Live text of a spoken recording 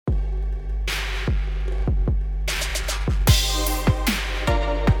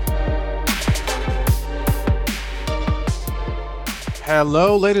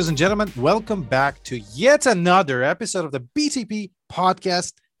Hello, ladies and gentlemen. Welcome back to yet another episode of the BTP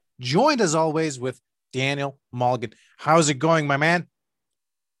podcast. Joined as always with Daniel Mulligan. How's it going, my man?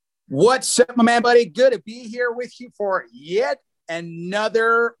 What's up, my man, buddy? Good to be here with you for yet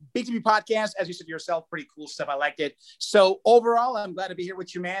another BTP podcast. As you said yourself, pretty cool stuff. I liked it. So overall, I'm glad to be here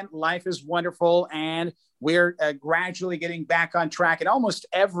with you, man. Life is wonderful, and we're gradually getting back on track in almost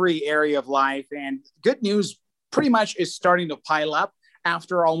every area of life. And good news pretty much is starting to pile up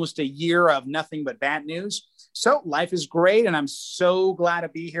after almost a year of nothing but bad news. So life is great, and I'm so glad to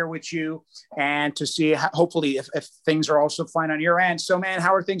be here with you and to see hopefully if things are also fine on your end. So, man,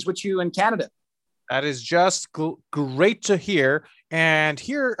 how are things with you in Canada? That is just great to hear. And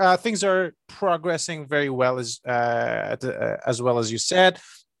here things are progressing very well, as well as you said.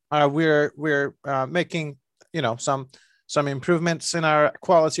 We're making some improvements in our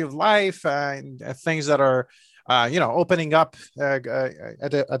quality of life and things that are opening up at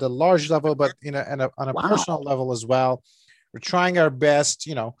a large level, but on a personal level as well. We're trying our best,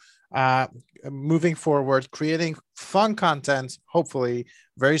 moving forward, creating fun content, hopefully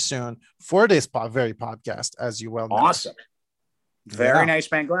very soon for this very podcast, as you well know. Awesome. Very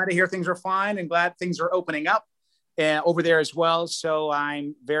nice, man. Glad to hear things are fine and glad things are opening up over there as well. So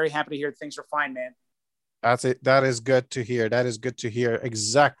I'm very happy to hear things are fine, man. That's it. That is good to hear. That is good to hear.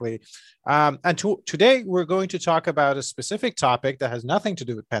 Exactly. And today we're going to talk about a specific topic that has nothing to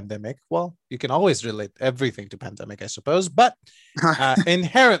do with pandemic. Well, you can always relate everything to pandemic, I suppose, but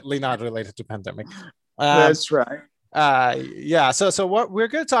inherently not related to pandemic. That's right. So what we're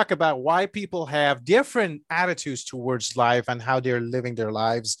going to talk about, why people have different attitudes towards life and how they're living their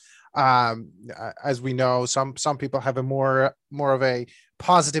lives. As we know, some people have a more of a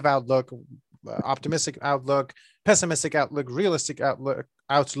positive outlook, optimistic outlook, pessimistic outlook, realistic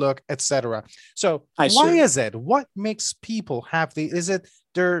outlook, etc. So why is it? What makes people have is it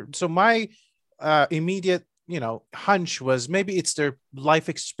their, so my immediate hunch was maybe it's their life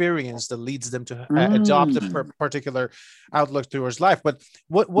experience that leads them to adopt a particular outlook towards life. But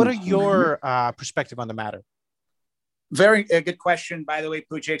what are your perspective on the matter? Very good question, by the way,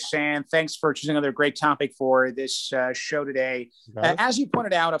 Pujic, and thanks for choosing another great topic for this show today. As you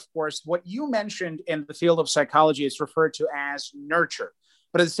pointed out, of course, what you mentioned in the field of psychology is referred to as nurture.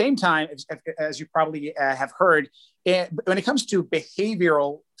 But at the same time, as you probably have heard, when it comes to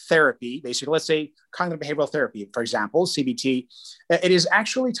behavioral therapy, basically, let's say cognitive behavioral therapy, for example, CBT, it is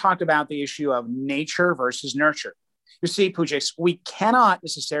actually talked about the issue of nature versus nurture. You see, Pujic, we cannot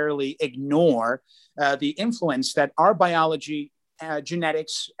necessarily ignore the influence that our biology,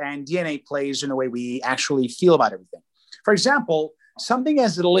 genetics, and DNA plays in the way we actually feel about everything. For example, something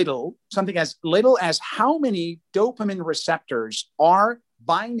as little as how many dopamine receptors are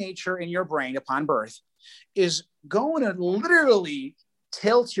by nature in your brain upon birth is going to literally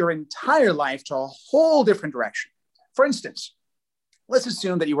tilt your entire life to a whole different direction. For instance, let's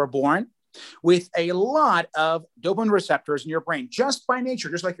assume that you were born with a lot of dopamine receptors in your brain, just by nature,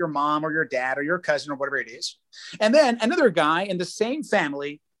 just like your mom or your dad or your cousin or whatever it is. And then another guy in the same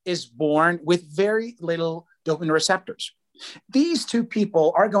family is born with very little dopamine receptors. These two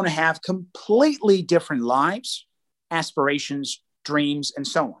people are going to have completely different lives, aspirations, dreams, and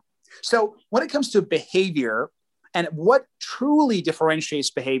so on. So when it comes to behavior and what truly differentiates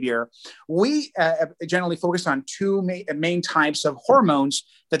behavior, we generally focus on two main types of hormones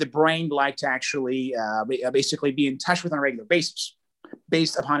that the brain like to actually basically be in touch with on a regular basis,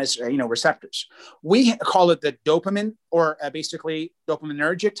 based upon its receptors. We call it the dopamine, or basically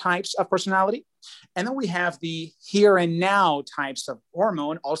dopaminergic types of personality, and then we have the here and now types of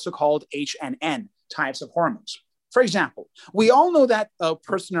hormone, also called HNN types of hormones. For example, we all know that a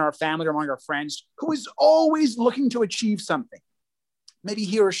person in our family or among our friends who is always looking to achieve something. Maybe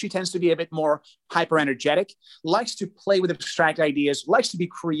he or she tends to be a bit more hyper-energetic, likes to play with abstract ideas, likes to be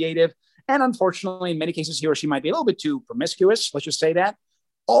creative, and unfortunately, in many cases, he or she might be a little bit too promiscuous, let's just say that,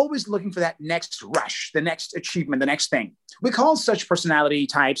 always looking for that next rush, the next achievement, the next thing. We call such personality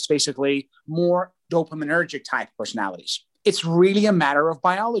types basically more dopaminergic type personalities. It's really a matter of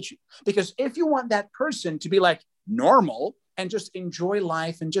biology, because if you want that person to be like normal and just enjoy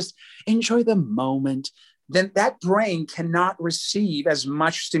life and just enjoy the moment, then that brain cannot receive as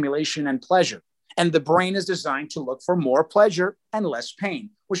much stimulation and pleasure. And the brain is designed to look for more pleasure and less pain,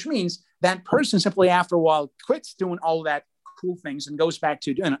 which means that person simply after a while quits doing all that cool things and goes back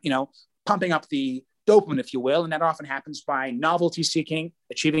to, pumping up the dopamine, if you will. And that often happens by novelty seeking,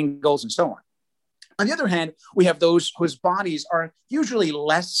 achieving goals, and so on. On the other hand, we have those whose bodies are usually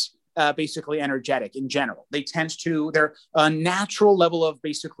less basically energetic in general. They tend to, their natural level of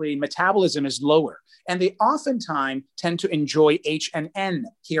basically metabolism is lower. And they oftentimes tend to enjoy H and N,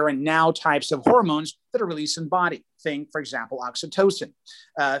 here and now types of hormones that are released in body. Think, for example, oxytocin.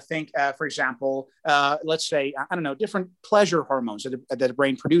 For example, let's say, I don't know, different pleasure hormones that the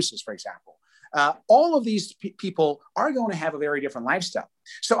brain produces, for example. All of these people are going to have a very different lifestyle.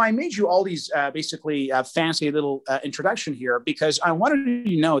 So I made you all these basically fancy little introduction here because I wanted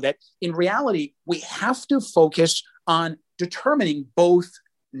you to know that in reality, we have to focus on determining both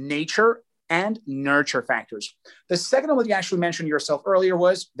nature and nurture factors. The second one that you actually mentioned yourself earlier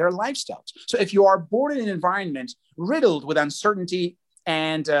was their lifestyles. So if you are born in an environment riddled with uncertainty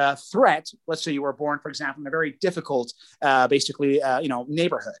and threat, let's say you were born, for example, in a very difficult,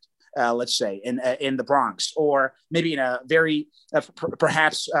 neighborhood, let's say in the Bronx, or maybe in a very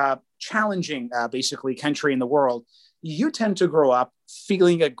perhaps challenging, basically country in the world, you tend to grow up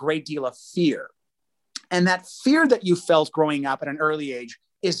feeling a great deal of fear. And that fear that you felt growing up at an early age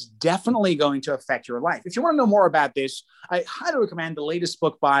is definitely going to affect your life. If you want to know more about this, I highly recommend the latest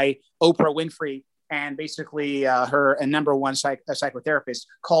book by Oprah Winfrey and basically her number one psychotherapist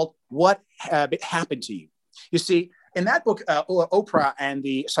called What Happened to You. You see, in that book, Oprah and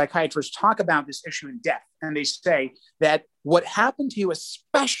the psychiatrists talk about this issue in depth. And they say that what happened to you,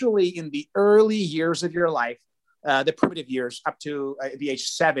 especially in the early years of your life, the primitive years up to the age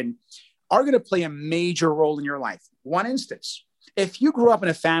 7, are going to play a major role in your life. One instance, if you grew up in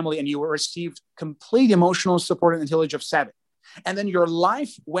a family and you received complete emotional support until the age of 7, and then your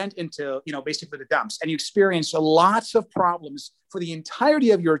life went into, basically the dumps, and you experienced lots of problems for the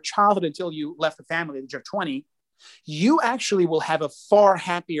entirety of your childhood until you left the family at the age of 20, you actually will have a far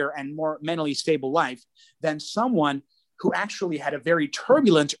happier and more mentally stable life than someone who actually had a very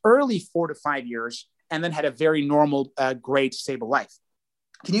turbulent early 4 to 5 years and then had a very normal, great, stable life.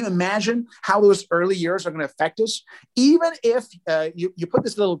 Can you imagine how those early years are going to affect us? Even if you put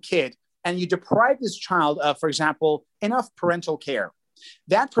this little kid and you deprive this child of, for example, enough parental care,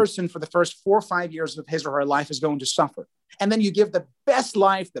 that person for the first 4 or 5 years of his or her life is going to suffer. And then you give the best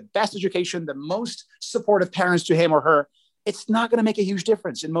life, the best education, the most supportive parents to him or her, it's not going to make a huge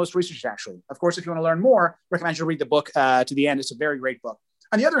difference in most research, actually. Of course, if you want to learn more, I recommend you read the book to the end. It's a very great book.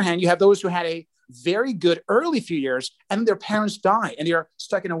 On the other hand, you have those who had a very good early few years and their parents die and they're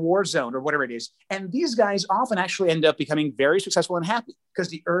stuck in a war zone or whatever it is. And these guys often actually end up becoming very successful and happy because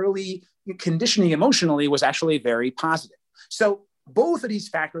the early conditioning emotionally was actually very positive. So both of these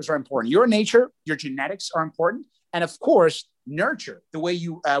factors are important. Your nature, your genetics are important. And of course, nurture, the way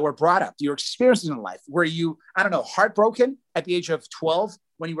you were brought up, your experiences in life. Were you, heartbroken at the age of 12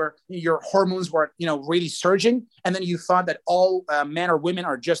 when your hormones were, really surging, and then you thought that all men or women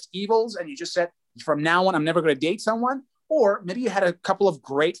are just evils, and you just said, from now on, I'm never going to date someone? Or maybe you had a couple of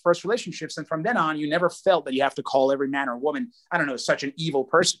great first relationships, and from then on, you never felt that you have to call every man or woman, such an evil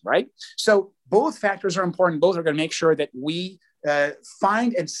person, right? So both factors are important. Both are going to make sure that we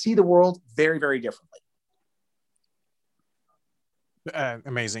find and see the world very, very differently.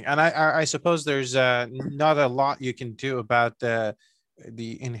 Amazing. And I suppose there's not a lot you can do about the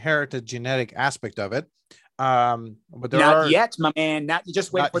inherited genetic aspect of it. But there not yet, my man.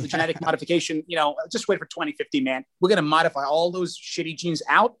 Just wait for the genetic modification. Just wait for 2050, man. We're going to modify all those shitty genes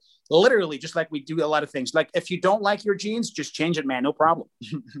out, literally, just like we do a lot of things. Like if you don't like your genes, just change it, man. No problem.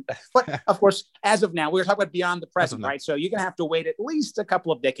 But of course, as of now, we're talking about beyond the present, right? So you're going to have to wait at least a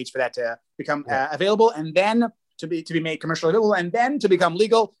couple of decades for that to become available, and then to be made commercially available, and then to become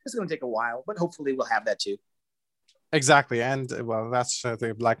legal. It's going to take a while, but hopefully we'll have that too. Exactly. And well, that's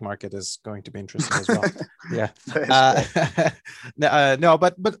the black market is going to be interesting as well. Yeah. No,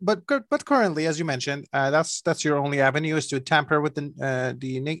 but currently, as you mentioned, that's your only avenue is to tamper with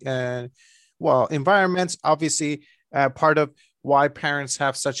the environments. Obviously, part of why parents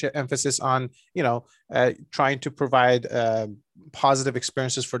have such an emphasis on, trying to provide positive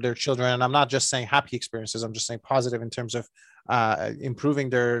experiences for their children. And I'm not just saying happy experiences. I'm just saying positive in terms of improving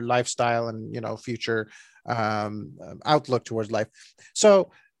their lifestyle and, future outlook towards life.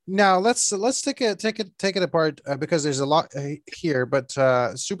 So now let's take it apart because there's a lot here, but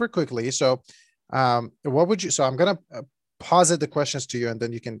super quickly. So what would you, so I'm going to posit the questions to you and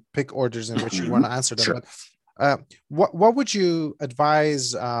then you can pick orders in which you want to answer them. Sure. But what would you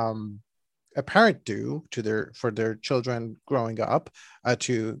advise a parent do for their children growing up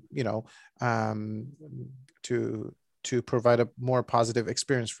to provide a more positive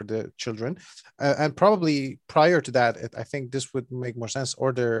experience for the children? And probably prior to that, I think this would make more sense,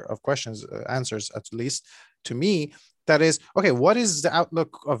 order of questions, answers, at least to me. That is, okay, what is the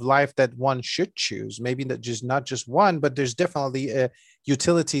outlook of life that one should choose? Maybe not just one, but there's definitely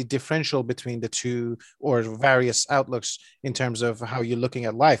utility differential between the two or various outlooks in terms of how you're looking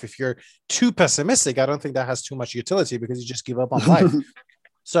at life. If you're too pessimistic, I don't think that has too much utility because you just give up on life.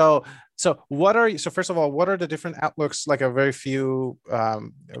 So first of all, what are the different outlooks, like a very few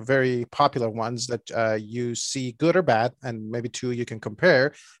very popular ones that you see, good or bad, and maybe two you can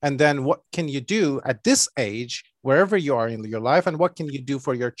compare, and then what can you do at this age wherever you are in your life, and what can you do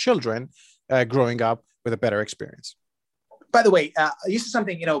for your children growing up with a better experience? By the way, you said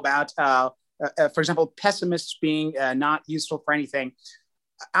something, about, for example, pessimists being not useful for anything.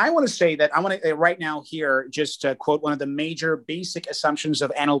 I want to say that I want to right now here just quote one of the major basic assumptions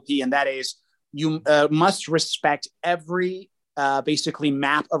of NLP, and that is you must respect every basically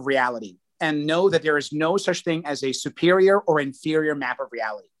map of reality and know that there is no such thing as a superior or inferior map of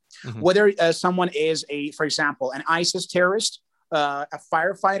reality. Mm-hmm. Whether someone is for example, an ISIS terrorist, a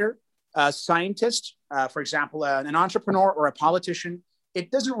firefighter, a scientist, for example, an entrepreneur or a politician, it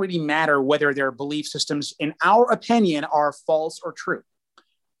doesn't really matter whether their belief systems, in our opinion, are false or true.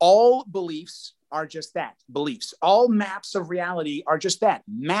 All beliefs are just that, beliefs. All maps of reality are just that,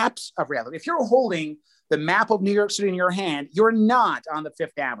 maps of reality. If you're holding the map of New York City in your hand, you're not on the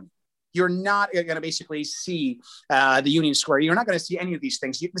Fifth Avenue. You're not going to basically see the Union Square. You're not going to see any of these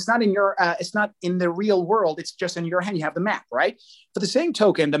things. It's not in it's not in the real world. It's just in your hand. You have the map, right? For the same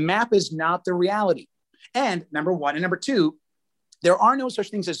token, the map is not the reality. And number one, and number two, there are no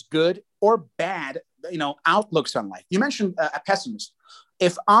such things as good or bad, outlooks on life. You mentioned a pessimist.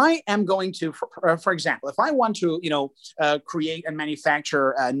 If I am going to, for example, if I want to, create and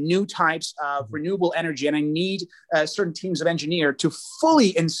manufacture new types of renewable energy, and I need certain teams of engineers to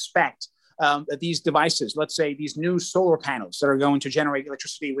fully inspect these devices, let's say these new solar panels that are going to generate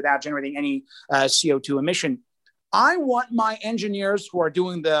electricity without generating any CO2 emission, I want my engineers who are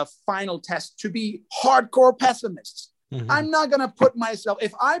doing the final test to be hardcore pessimists. Mm-hmm. I'm not going to put myself,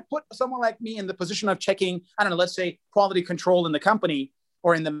 if I put someone like me in the position of checking, I don't know, let's say quality control in the company,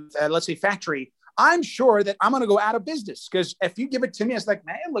 or in the, let's say, factory, I'm sure that I'm going to go out of business. Because if you give it to me, it's like,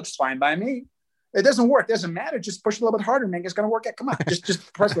 man, it looks fine by me. It doesn't work. It doesn't matter. Just push a little bit harder, man. It's going to work out. Come on,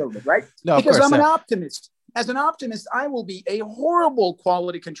 just press a little bit, right? No, because I'm an optimist. As an optimist, I will be a horrible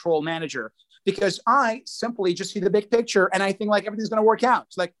quality control manager because I simply just see the big picture and I think like everything's going to work out.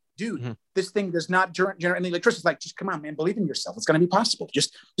 It's like, dude, this thing does not generate any electricity. It's like, just come on, man, believe in yourself. It's going to be possible.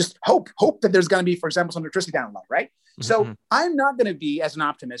 Just hope that there's going to be, for example, some electricity down the line, right? Mm-hmm. So I'm not going to be, as an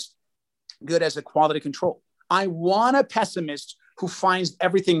optimist, good as a quality control. I want a pessimist who finds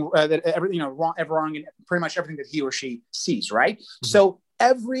everything wrong in pretty much everything that he or she sees, right? Mm-hmm. So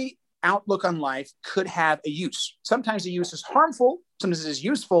every outlook on life could have a use. Sometimes the use is harmful, sometimes it is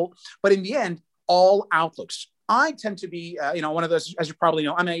useful, but in the end, all outlooks. I tend to be, one of those, as you probably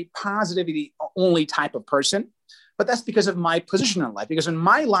know, I'm a positivity only type of person, but that's because of my position in life. Because in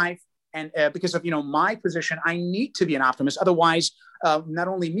my life and because of, my position, I need to be an optimist. Otherwise, not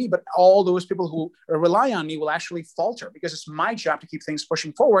only me, but all those people who rely on me will actually falter because it's my job to keep things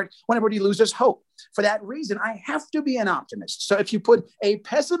pushing forward when everybody loses hope. For that reason, I have to be an optimist. So if you put a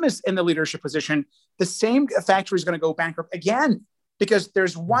pessimist in the leadership position, the same factory is going to go bankrupt again. Because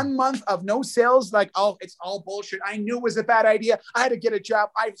there's 1 month of no sales, like, oh, it's all bullshit. I knew it was a bad idea. I had to get a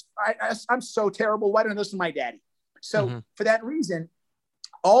job. I'm so terrible. Why don't I listen to my daddy? So for that reason,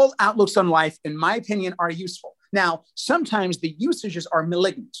 all outlooks on life, in my opinion, are useful. Now, sometimes the usages are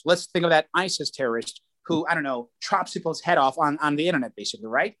malignant. Let's think of that ISIS terrorist who, I don't know, chops people's head off on the internet, basically,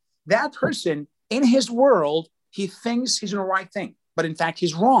 right? That person, in his world, he thinks he's doing the right thing. But in fact,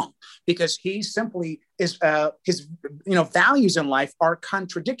 he's wrong because he simply is, his values in life are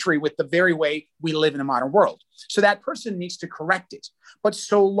contradictory with the very way we live in the modern world. So that person needs to correct it. But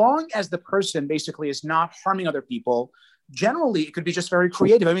so long as the person basically is not harming other people, generally it could be just very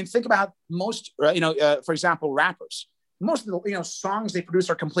creative. I mean, think about most, for example, rappers. Most of the songs they produce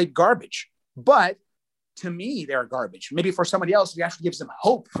are complete garbage. But to me, they're garbage. Maybe for somebody else, it actually gives them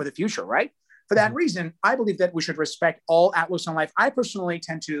hope for the future, right? For that reason, I believe that we should respect all outlooks on life. I personally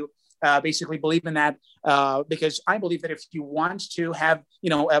tend to basically believe in that because I believe that if you want to have,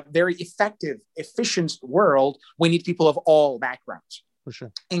 a very effective, efficient world, we need people of all backgrounds, for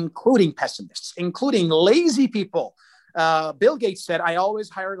sure, including pessimists, including lazy people. Bill Gates said, I always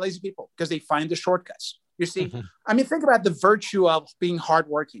hire lazy people because they find the shortcuts. You see, I mean, think about the virtue of being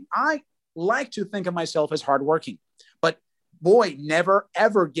hardworking. I like to think of myself as hardworking, but boy, never,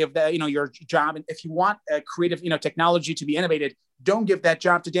 ever give that, your job. And if you want a creative, technology to be innovated, don't give that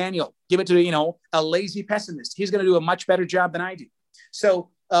job to Daniel. Give it to, a lazy pessimist. He's going to do a much better job than I do.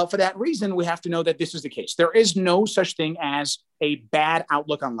 So for that reason, we have to know that this is the case. There is no such thing as a bad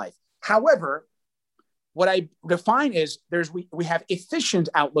outlook on life. However, what I define is we have efficient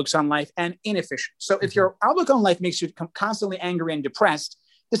outlooks on life and inefficient. So if your outlook on life makes you constantly angry and depressed,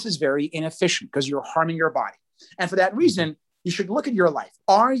 this is very inefficient because you're harming your body. And for that reason, you should look at your life.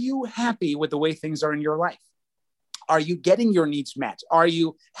 Are you happy with the way things are in your life? Are you getting your needs met? Are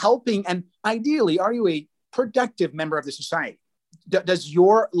you helping? And ideally, are you a productive member of the society? Does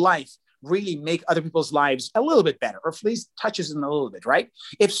your life really make other people's lives a little bit better, or at least touches them a little bit, right?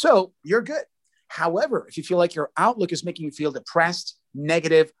 If so, you're good. However, if you feel like your outlook is making you feel depressed,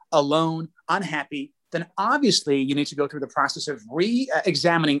 negative, alone, unhappy, then obviously you need to go through the process of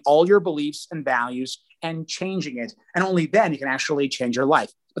re-examining all your beliefs and values and changing it. And only then you can actually change your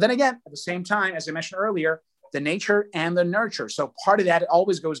life. But then again, at the same time, as I mentioned earlier, the nature and the nurture. So part of that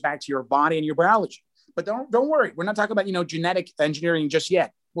always goes back to your body and your biology. But don't worry, we're not talking about, genetic engineering just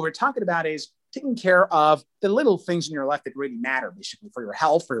yet. What we're talking about is taking care of the little things in your life that really matter, basically, for your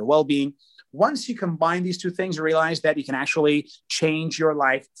health, for your well-being. Once you combine these two things, you realize that you can actually change your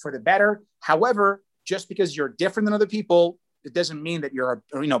life for the better. However, just because you're different than other people, it doesn't mean that you're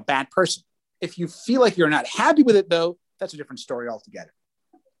a bad person. If you feel like you're not happy with it, though, that's a different story altogether.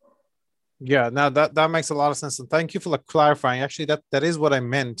 Yeah, now that makes a lot of sense. And thank you for clarifying. Actually, that is what I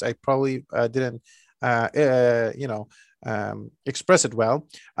meant. I probably didn't, express it well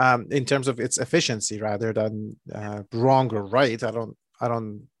in terms of its efficiency rather than wrong or right. I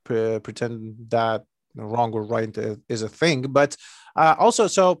don't pretend that wrong or right is a thing, but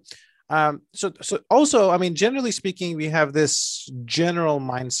also also, I mean, generally speaking, we have this general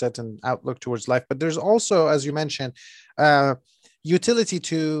mindset and outlook towards life, but there's also, as you mentioned, utility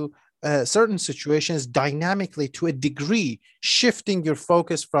to certain situations dynamically to a degree, shifting your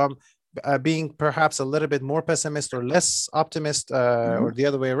focus from being perhaps a little bit more pessimist or less optimist or the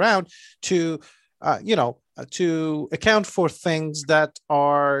other way around to, to account for things that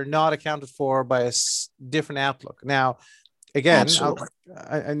are not accounted for by a different outlook. Now, again,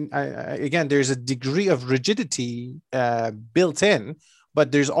 again, there's a degree of rigidity built in,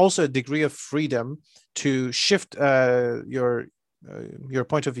 but there's also a degree of freedom to shift your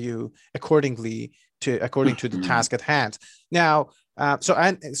point of view according to the task at hand. Now,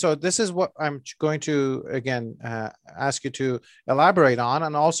 so this is what I'm going to again ask you to elaborate on,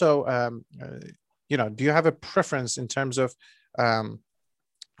 and also, do you have a preference in terms of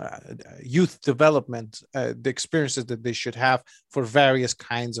youth development, the experiences that they should have for various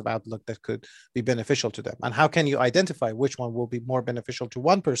kinds of outlook that could be beneficial to them, and how can you identify which one will be more beneficial to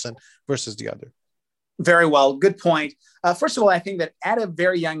one person versus the other? Very well. Good point. First of all, I think that at a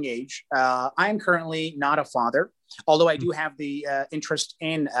very young age, I am currently not a father, although I do have the interest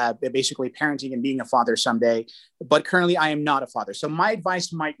in basically parenting and being a father someday. But currently, I am not a father. So my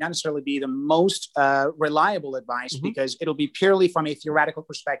advice might not necessarily be the most reliable advice because it'll be purely from a theoretical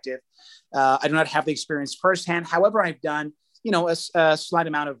perspective. I do not have the experience firsthand. However, I've done a slight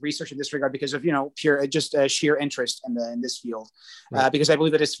amount of research in this regard because of, pure, just sheer interest in this field, because I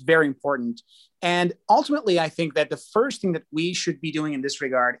believe that it's very important. And ultimately, I think that the first thing that we should be doing in this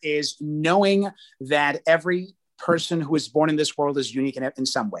regard is knowing that every person who is born in this world is unique in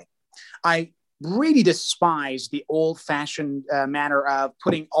some way. I really despise the old-fashioned manner of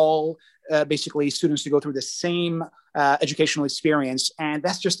putting all basically students to go through the same educational experience. And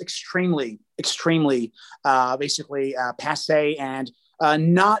that's just extremely passe and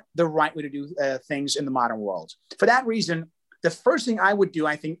not the right way to do things in the modern world. For that reason, the first thing I would do,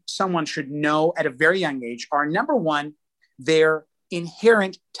 I think someone should know at a very young age, are number one, their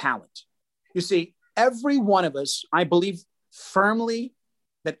inherent talent. You see, every one of us, I believe firmly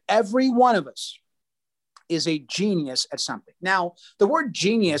that every one of us is a genius at something. Now, the word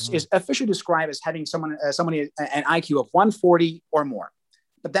genius is officially described as having somebody an IQ of 140 or more.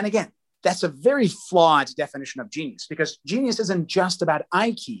 But then again, that's a very flawed definition of genius, because genius isn't just about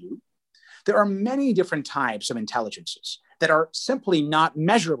IQ. There are many different types of intelligences that are simply not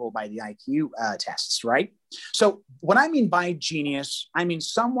measurable by the IQ tests, right? So what I mean by genius, I mean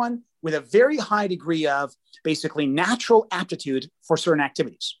someone with a very high degree of basically natural aptitude for certain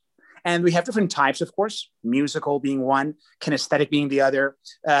activities. And we have different types, of course, musical being one, kinesthetic being the other,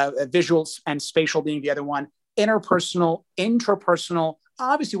 visual and spatial being the other one, interpersonal, intrapersonal.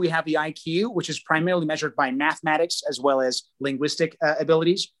 Obviously, we have the IQ, which is primarily measured by mathematics as well as linguistic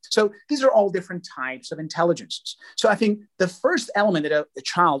abilities. So these are all different types of intelligences. So I think the first element that a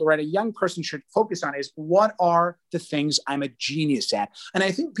child or a young person should focus on is, what are the things I'm a genius at? And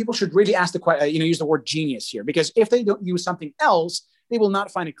I think people should really ask use the word genius here, because if they don't use something else, they will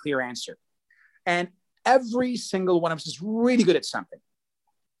not find a clear answer. And every single one of us is really good at something.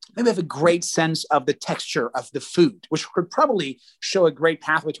 maybe have a great sense of the texture of the food, which could probably show a great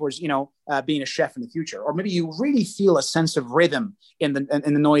pathway towards, being a chef in the future. Or maybe you really feel a sense of rhythm in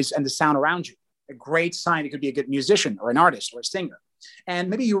the noise and the sound around you. A great sign. It could be a good musician or an artist or a singer. And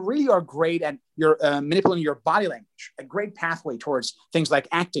maybe you really are great at your manipulating your body language, a great pathway towards things like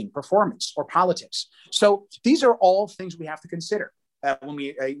acting, performance, or politics. So these are all things we have to consider when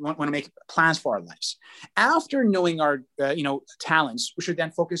we want to make plans for our lives. After knowing our talents, we should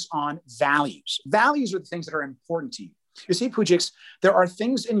then focus on values. Values are the things that are important to you. You see, Pujix, there are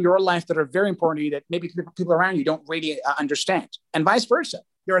things in your life that are very important to you that maybe people around you don't really understand, and vice versa.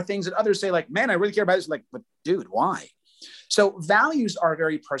 There are things that others say like, man, I really care about this. Like, but dude, why? So values are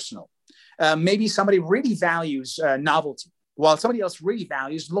very personal. Maybe somebody really values novelty, while somebody else really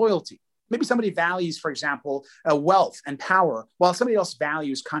values loyalty. Maybe somebody values, for example, wealth and power, while somebody else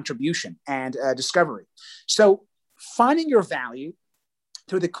values contribution and discovery. So finding your value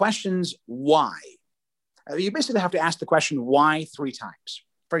through the questions why. You basically have to ask the question why 3 times.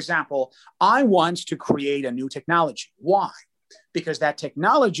 For example, I want to create a new technology. Why? Because that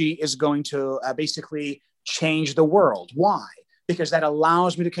technology is going to basically change the world. Why? Because that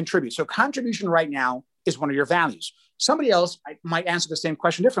allows me to contribute. So contribution right now is one of your values. Somebody else might answer the same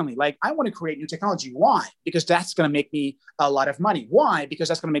question differently. Like, I want to create new technology. Why? Because that's going to make me a lot of money. Why? Because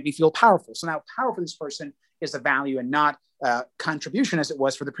that's going to make me feel powerful. So now power for this person is the value and not contribution as it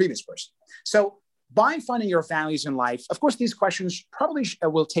was for the previous person. So by finding your values in life, of course, these questions probably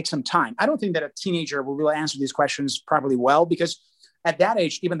will take some time. I don't think that a teenager will really answer these questions probably well, because at that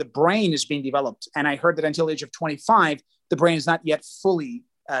age, even the brain is being developed. And I heard that until the age of 25, the brain is not yet fully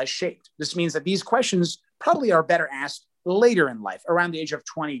shaped. This means that these questions probably are better asked later in life, around the age of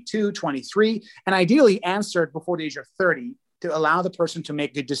 22, 23, and ideally answered before the age of 30 to allow the person to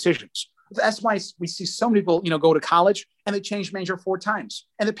make good decisions. That's why we see so many people, go to college and they change major 4 times,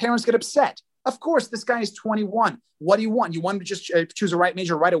 and the parents get upset. Of course, this guy is 21. What do you want? You want to just choose a right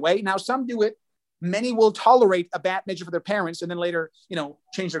major right away? Now, some do it. Many will tolerate a bad major for their parents and then later,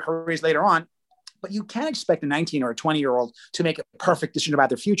 change their careers later on. But you can't expect a 19 or a 20-year-old to make a perfect decision about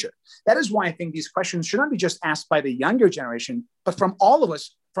their future. That is why I think these questions should not be just asked by the younger generation, but from all of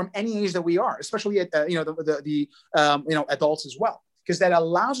us, from any age that we are, especially at the adults as well, because that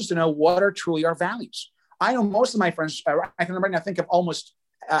allows us to know what are truly our values. I know most of my friends. I can right now think of almost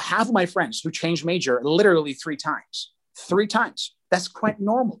half of my friends who changed major literally 3 times. 3 times. That's quite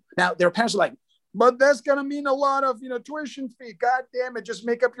normal. Now their parents are like, but that's going to mean a lot of, tuition fee. God damn it. Just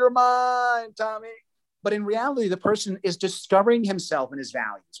make up your mind, Tommy. But in reality, the person is discovering himself and his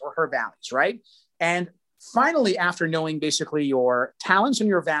values or her values, right? And finally, after knowing basically your talents and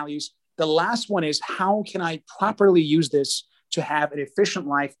your values, the last one is, how can I properly use this to have an efficient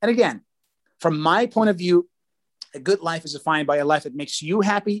life? And again, from my point of view, a good life is defined by a life that makes you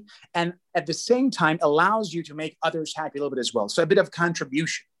happy and at the same time allows you to make others happy a little bit as well. So a bit of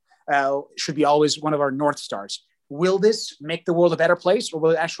contribution should be always one of our North Stars. Will this make the world a better place, or will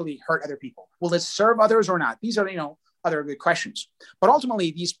it actually hurt other people? Will it serve others or not? These are, other good questions. But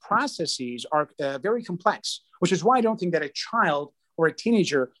ultimately, these processes are very complex, which is why I don't think that a child or a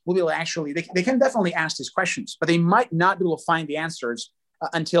teenager will be able to actually, they can definitely ask these questions, but they might not be able to find the answers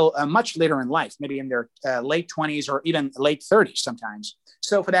until much later in life, maybe in their late 20s or even late 30s sometimes.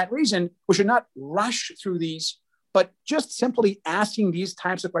 So for that reason, we should not rush through these, but just simply asking these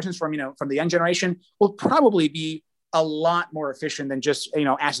types of questions from the young generation will probably be a lot more efficient than just,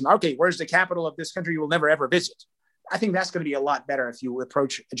 asking, okay, where's the capital of this country you will never, ever visit? I think that's going to be a lot better if you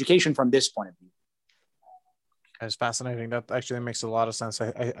approach education from this point of view. It's fascinating. That actually makes a lot of sense.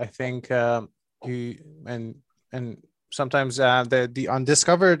 I think sometimes the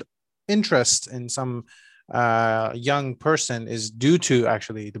undiscovered interest in some young person is due to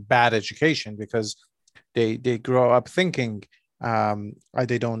actually the bad education, because they grow up thinking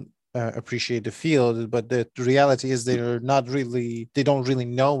they don't appreciate the field, but the reality is they don't really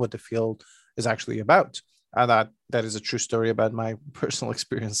know what the field is actually about. That is a true story about my personal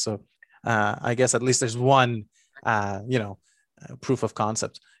experience. So I guess at least there's one proof of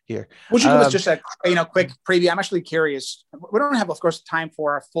concept here. Would you give us just a quick preview? I'm actually curious. We don't have, of course, time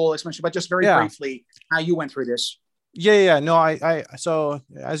for a full explanation, but just very briefly how you went through this. Yeah. No, I so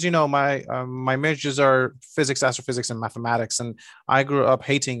as you know, my majors are physics, astrophysics, and mathematics, and I grew up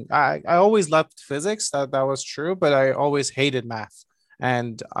hating. I always loved physics. That was true, but I always hated math.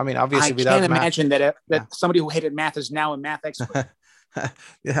 And I mean, obviously, I can't imagine that somebody who hated math is now a math expert.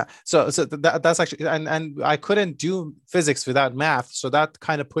 Yeah. So that's actually, and I couldn't do physics without math. So that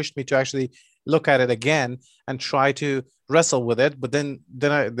kind of pushed me to actually look at it again and try to wrestle with it. But then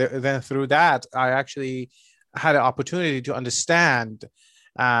through that, I actually had an opportunity to understand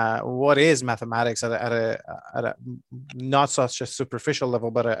what is mathematics at a not such a superficial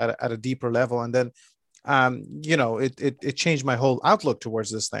level, but at a deeper level. And then it changed my whole outlook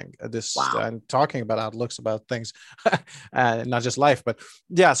towards this thing. And talking about outlooks about things, not just life, but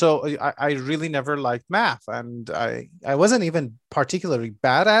yeah. So I really never liked math, and I wasn't even particularly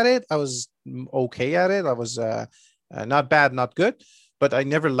bad at it. I was okay at it. I was not bad, not good, but I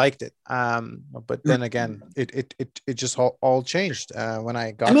never liked it. But then again, it just all changed when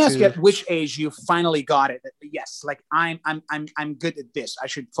I got. Let me ask you, at which age you finally got it? Yes, like I'm good at this. I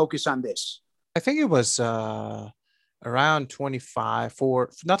should focus on this. I think it was around 25,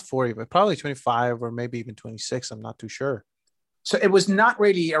 not 40, but probably 25 or maybe even 26. I'm not too sure. So it was not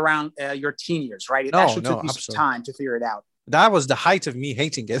really around your teen years, right? It actually took you some time to figure it out. That was the height of me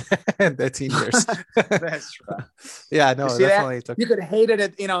hating it in the teen years. That's right. Yeah, no, definitely. You could hate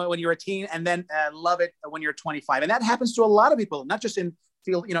it, when you were a teen, and then love it when you're 25. And that happens to a lot of people, not just in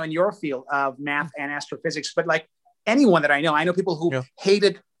field, in your field of math and astrophysics, but like anyone that I know people who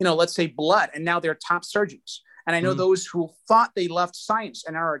hated, let's say blood, and now they're top surgeons. And I know those who thought they loved science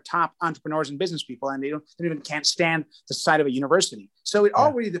and are top entrepreneurs and business people, and they can't stand the sight of a university. So it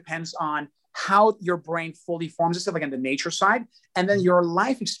all really depends on how your brain fully forms itself, like on the nature side, and then your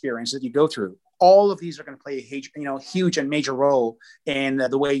life experience that you go through. All of these are going to play a huge and major role in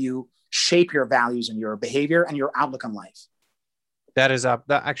the way you shape your values and your behavior and your outlook on life. That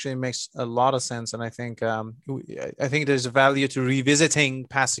actually makes a lot of sense, and I think there's a value to revisiting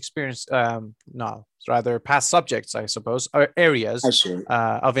past experience. Rather past subjects, I suppose, or areas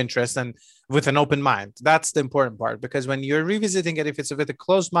of interest, and with an open mind. That's the important part, because when you're revisiting it, if it's with a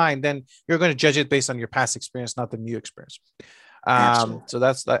closed mind, then you're going to judge it based on your past experience, not the new experience.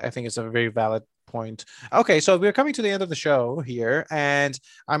 So I think it's a very valid point. Okay, so we're coming to the end of the show here, and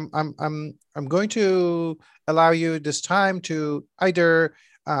I'm going to allow you this time to either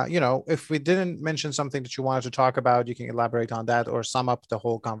if we didn't mention something that you wanted to talk about, you can elaborate on that or sum up the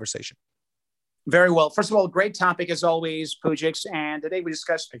whole conversation. Very well. First of all, great topic as always, Pujix. And today we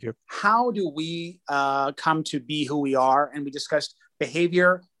discussed how do we come to be who we are, and we discussed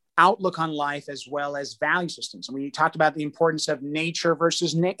behavior, outlook on life, as well as value systems. And we talked about the importance of nature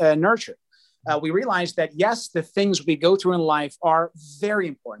versus nurture. We realized that, yes, the things we go through in life are very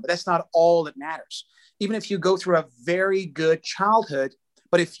important, but that's not all that matters. Even if you go through a very good childhood,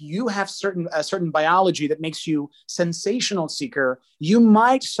 but if you have certain biology that makes you sensational seeker, you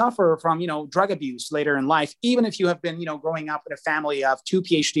might suffer from, drug abuse later in life, even if you have been, growing up in a family of 2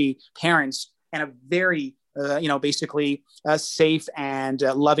 PhD parents and a very, basically safe and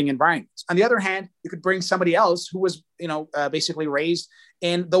loving environment. On the other hand, you could bring somebody else who was, basically raised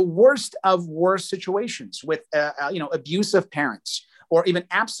in the worst of worst situations with, abusive parents or even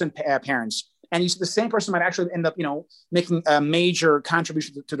absent parents. And the same person might actually end up, making a major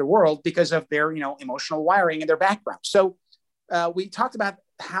contribution to the world because of their, emotional wiring and their background. So we talked about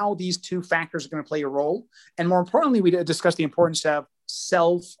how these two factors are going to play a role. And more importantly, we discussed the importance of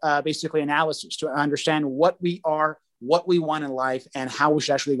basically analysis to understand what we are, what we want in life, and how we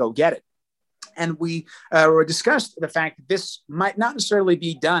should actually go get it. And we discussed the fact that this might not necessarily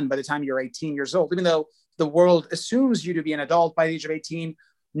be done by the time you're 18 years old, even though the world assumes you to be an adult by the age of 18.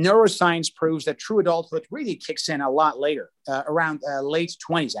 Neuroscience proves that true adulthood really kicks in a lot later, around late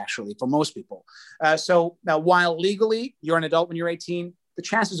 20s, actually, for most people. So while legally you're an adult when you're 18, the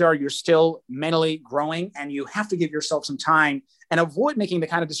chances are you're still mentally growing, and you have to give yourself some time and avoid making the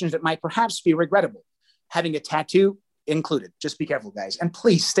kind of decisions that might perhaps be regrettable. Having a tattoo included. Just be careful, guys. And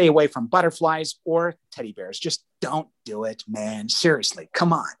please stay away from butterflies or teddy bears. Just don't do it, man. Seriously,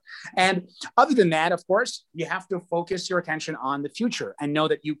 come on. And other than that, of course, you have to focus your attention on the future and know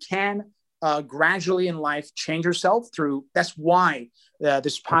that you can gradually in life change yourself through. That's why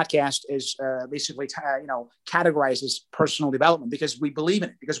this podcast is basically, categorized as personal development, because we believe in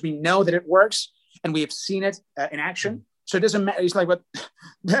it, because we know that it works and we have seen it in action. So it doesn't matter. It's like, but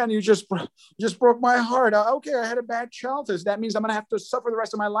man, you just broke my heart. Okay, I had a bad childhood. That means I'm going to have to suffer the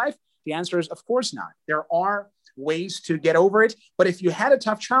rest of my life? The answer is, of course not. There are ways to get over it. But if you had a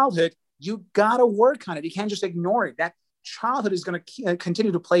tough childhood, you got to work on it. You can't just ignore it. That childhood is going to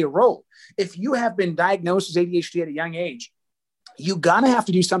continue to play a role. If you have been diagnosed as ADHD at a young age, you got to have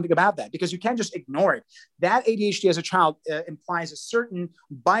to do something about that, because you can't just ignore it. That ADHD as a child implies a certain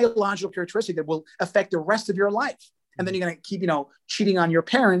biological characteristic that will affect the rest of your life. And then you're going to keep, cheating on your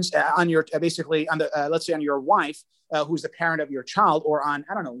parents, on your, basically on the, let's say on your wife, who's the parent of your child, or on,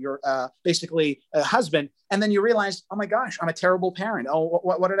 I don't know, your basically husband. And then you realize, oh my gosh, I'm a terrible parent. Oh,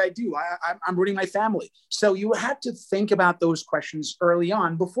 what did I do? I'm ruining my family. So you had to think about those questions early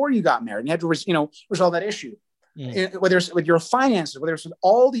on before you got married. And you had to, resolve that issue. whether it's with your finances, whether it's with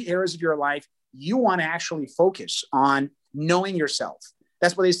all the areas of your life, you want to actually focus on knowing yourself.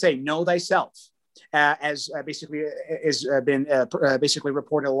 That's what they say, know thyself, as basically has been basically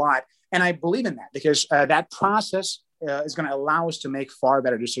reported a lot. And I believe in that because that process is going to allow us to make far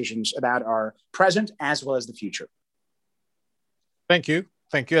better decisions about our present as well as the future. Thank you.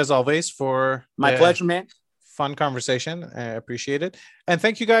 Thank you, as always, for my pleasure, man. Fun conversation. I appreciate it. And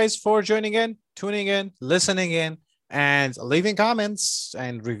thank you guys for joining in, tuning in, listening in, and leaving comments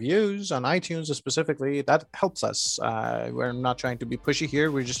and reviews on iTunes specifically. That helps us. We're not trying to be pushy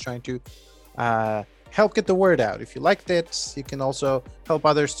here. We're just trying to help get the word out. If you liked it, you can also help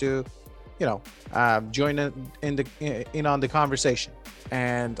others to, join in on the conversation.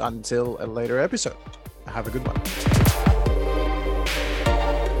 And until a later episode, have a good one.